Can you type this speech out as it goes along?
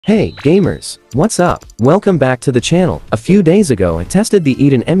Hey, gamers! What's up? Welcome back to the channel. A few days ago I tested the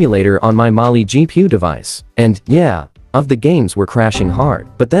Eden Emulator on my Mali GPU device. And, yeah, of the games were crashing hard.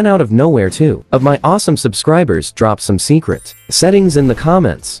 But then out of nowhere two of my awesome subscribers dropped some secret settings in the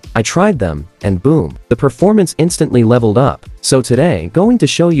comments. I tried them, and boom, the performance instantly leveled up. So today, going to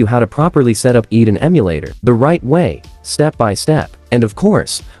show you how to properly set up Eden Emulator the right way, step by step. And of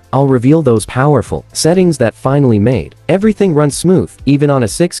course, I'll reveal those powerful settings that finally made everything run smooth, even on a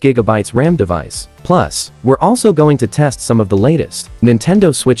 6GB RAM device. Plus, we're also going to test some of the latest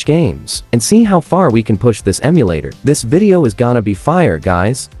Nintendo Switch games and see how far we can push this emulator. This video is gonna be fire,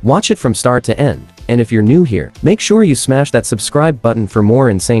 guys. Watch it from start to end. And if you're new here, make sure you smash that subscribe button for more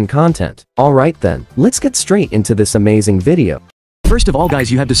insane content. Alright then, let's get straight into this amazing video. First of all, guys,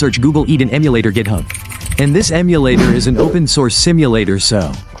 you have to search Google Eden Emulator GitHub. And this emulator is an open source simulator,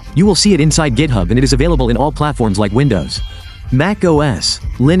 so you will see it inside GitHub, and it is available in all platforms like Windows, Mac OS,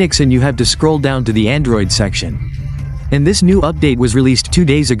 Linux, and you have to scroll down to the Android section. And this new update was released 2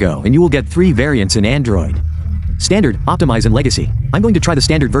 days ago, and you will get 3 variants in Android: Standard, Optimize, and Legacy. I'm going to try the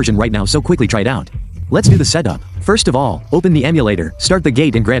standard version right now, so quickly try it out. Let's do the setup. First of all, open the emulator, start the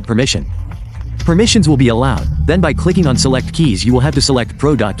gate, and grant permission. Permissions will be allowed. Then by clicking on Select Keys, you will have to select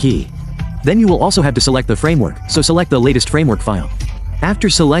Pro.key. Then you will also have to select the framework, so select the latest framework file. After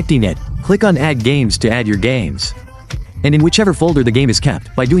selecting it, click on Add Games to add your games. And in whichever folder the game is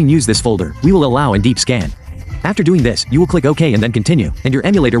kept, by doing Use this folder, we will allow and deep scan. After doing this, you will click OK and then Continue, and your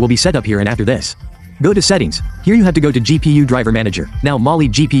emulator will be set up here. And after this, go to Settings. Here you have to go to GPU Driver Manager, now Mali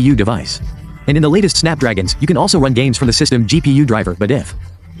GPU device. And in the latest Snapdragons, you can also run games from the system GPU driver, but if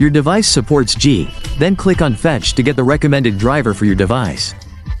your device supports G, then click on Fetch to get the recommended driver for your device.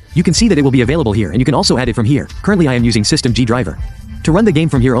 You can see that it will be available here, and you can also add it from here. Currently I am using System G driver. To run the game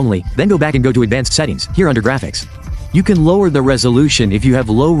from here only, then go back and go to Advanced Settings, here under Graphics. You can lower the resolution if you have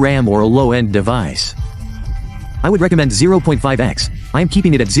low RAM or a low-end device. I would recommend 0.5x. I am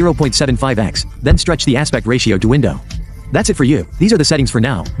keeping it at 0.75x, then stretch the aspect ratio to window. That's it for you. These are the settings for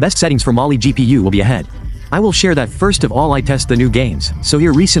now. Best settings for Mali GPU will be ahead. I will share that. First of all, I test the new games, so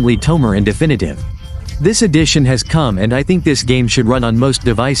here recently Tomer and Definitive. This edition has come, and I think this game should run on most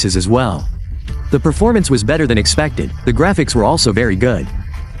devices as well. The performance was better than expected. The graphics were also very good.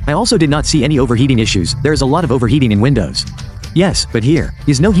 I also did not see any overheating issues. There is a lot of overheating in Windows. Yes, but here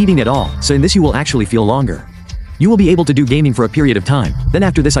is no heating at all, so in this you will actually feel longer. You will be able to do gaming for a period of time. Then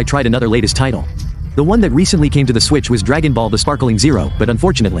after this I tried another latest title. The one that recently came to the Switch was Dragon Ball: The Sparkling Zero, but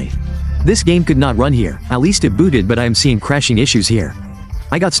unfortunately, this game could not run here. At least it booted, but I am seeing crashing issues here.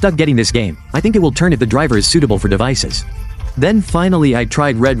 I got stuck getting this game. I think it will turn if the driver is suitable for devices. Then finally I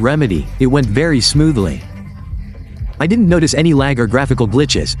tried Red Remedy. It went very smoothly. I didn't notice any lag or graphical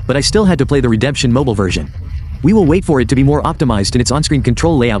glitches, but I still had to play the Redemption mobile version. We will wait for it to be more optimized and its on-screen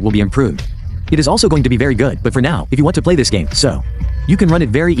control layout will be improved. It is also going to be very good, but for now, if you want to play this game, so you can run it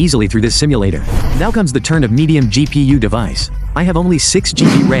very easily through this simulator. Now comes the turn of medium GPU device. I have only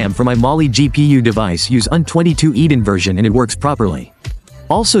 6GB RAM for my Mali GPU device. Use UN22 Eden version and it works properly.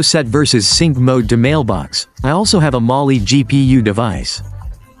 Also set versus sync mode to mailbox. I also have a Mali GPU device.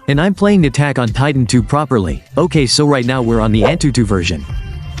 And I'm playing Attack on Titan 2 properly. Okay, so right now we're on the Antutu version.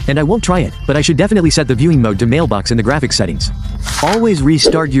 And I won't try it, but I should definitely set the viewing mode to mailbox in the graphics settings. Always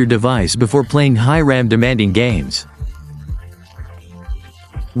restart your device before playing high RAM demanding games.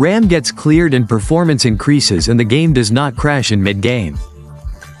 RAM gets cleared and performance increases and the game does not crash in mid-game.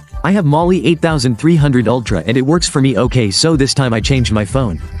 I have Mali 8300 Ultra and it works for me okay, so this time I changed my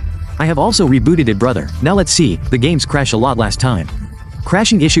phone. I have also rebooted it, brother. Now let's see, the games crash a lot last time.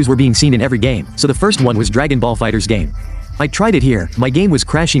 Crashing issues were being seen in every game, so the first one was Dragon Ball FighterZ game. I tried it here, my game was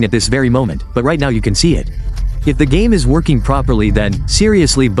crashing at this very moment, but right now you can see it. If the game is working properly, then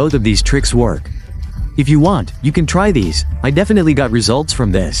seriously both of these tricks work. If you want, you can try these. I definitely got results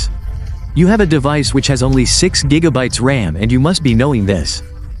from this. You have a device which has only 6GB RAM and you must be knowing this.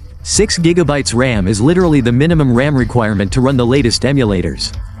 6GB RAM is literally the minimum RAM requirement to run the latest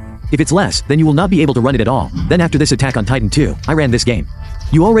emulators. If it's less, then you will not be able to run it at all. Then after this Attack on Titan 2, I ran this game.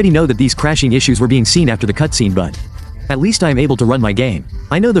 You already know that these crashing issues were being seen after the cutscene, but at least I am able to run my game.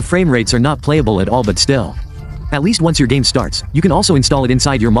 I know the frame rates are not playable at all, but still. At least once your game starts, you can also install it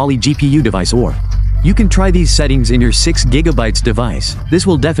inside your Mali GPU device, or you can try these settings in your 6GB device. This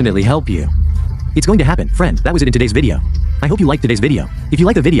will definitely help you. It's going to happen. Friend, that was it in today's video. I hope you liked today's video. If you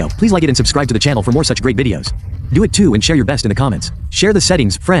like the video, please like it and subscribe to the channel for more such great videos. Do it too and share your best in the comments. Share the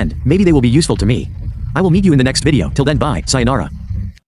settings, friend, maybe they will be useful to me. I will meet you in the next video. Till then, bye, sayonara.